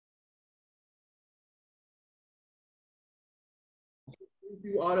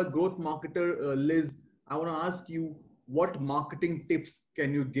you are a growth marketer, Liz, I want to ask you, what marketing tips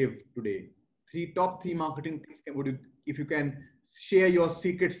can you give today? Top three marketing tips. If you can share your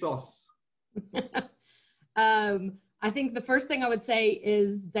secret sauce? I think the first thing I would say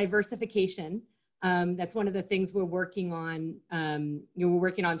is diversification. That's one of the things we're working on. We're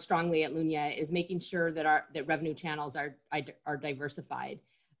working on strongly at Lunya, is making sure that that revenue channels are diversified.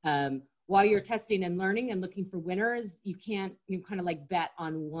 While you're testing and learning and looking for winners, you can't kind of like bet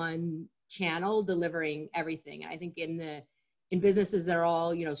on one channel delivering everything. And I think in businesses that are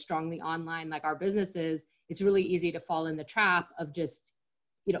all strongly online, like our businesses, it's really easy to fall in the trap of just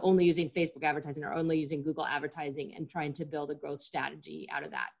only using Facebook advertising or only using Google advertising and trying to build a growth strategy out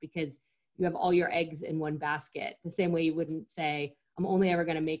of that, because you have all your eggs in one basket. The same way you wouldn't say, I'm only ever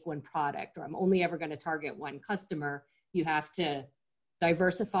going to make one product, or I'm only ever going to target one customer. You have to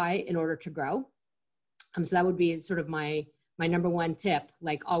diversify in order to grow. So that would be sort of my number one tip.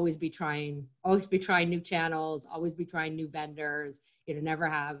 Like, always be trying new channels, always be trying new vendors. Never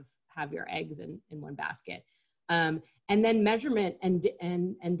have your eggs in one basket. And then measurement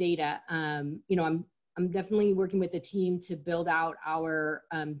and data. I'm definitely working with the team to build out our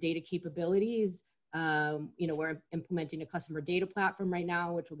data capabilities. We're implementing a customer data platform right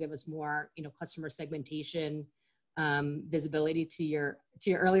now, which will give us more, customer segmentation, visibility to your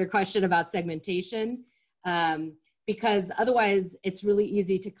earlier question about segmentation. Because otherwise it's really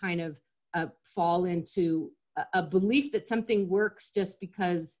easy to kind of fall into a belief that something works just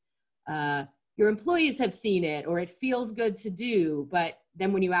because your employees have seen it or it feels good to do. But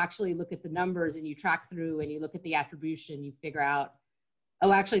then when you actually look at the numbers and you track through and you look at the attribution, you figure out,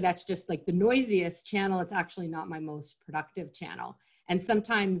 oh, actually that's just like the noisiest channel. It's actually not my most productive channel. And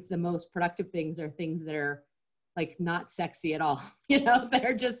sometimes the most productive things are things that are like not sexy at all.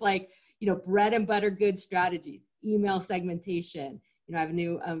 They're just like, bread and butter good strategies, email segmentation. I have a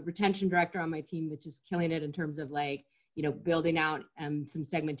new retention director on my team that's just killing it in terms of like, building out some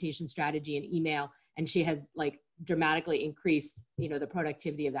segmentation strategy in email. And she has like dramatically increased, the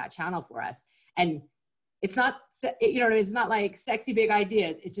productivity of that channel for us. And it's not, it's not like sexy big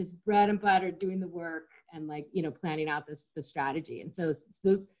ideas. It's just bread and butter, doing the work and like, planning out the strategy. And so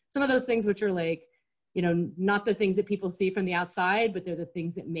some of those things which are like, not the things that people see from the outside, but they're the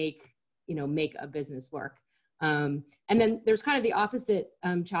things that make a business work. And then there's kind of the opposite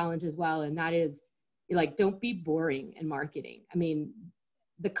challenge as well. And that is like, don't be boring in marketing. I mean,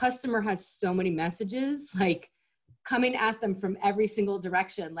 the customer has so many messages like coming at them from every single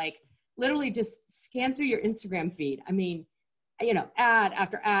direction. Like, literally just scan through your Instagram feed. I mean, ad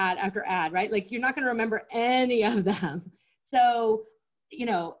after ad after ad, right? Like, you're not going to remember any of them. So,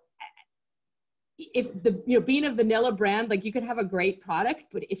 if being a vanilla brand, like, you could have a great product,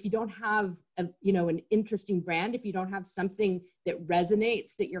 but if you don't have an interesting brand, if you don't have something that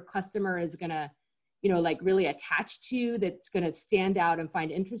resonates, that your customer is going to, like really attach to, that's going to stand out and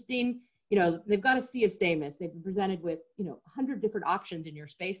find interesting, they've got a sea of sameness. They've been presented with, 100 different options in your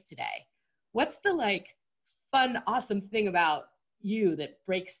space today. What's the like fun, awesome thing about you that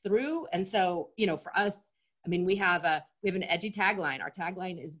breaks through? And so, for us, I mean, we have an edgy tagline. Our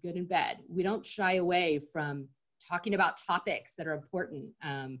tagline is good in bed. We don't shy away from talking about topics that are important.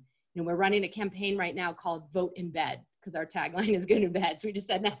 We're running a campaign right now called Vote in Bed, because our tagline is good in bed. So we just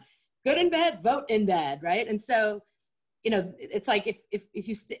said, now, good in bed, vote in bed, right? And so, it's like if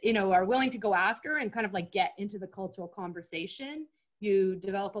you are willing to go after and kind of like get into the cultural conversation, you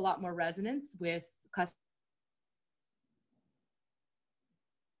develop a lot more resonance with customers.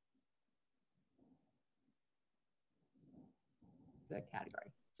 The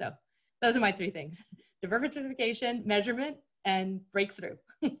category. So those are my three things: diversification, measurement, and breakthrough.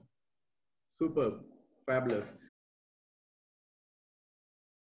 Superb, fabulous.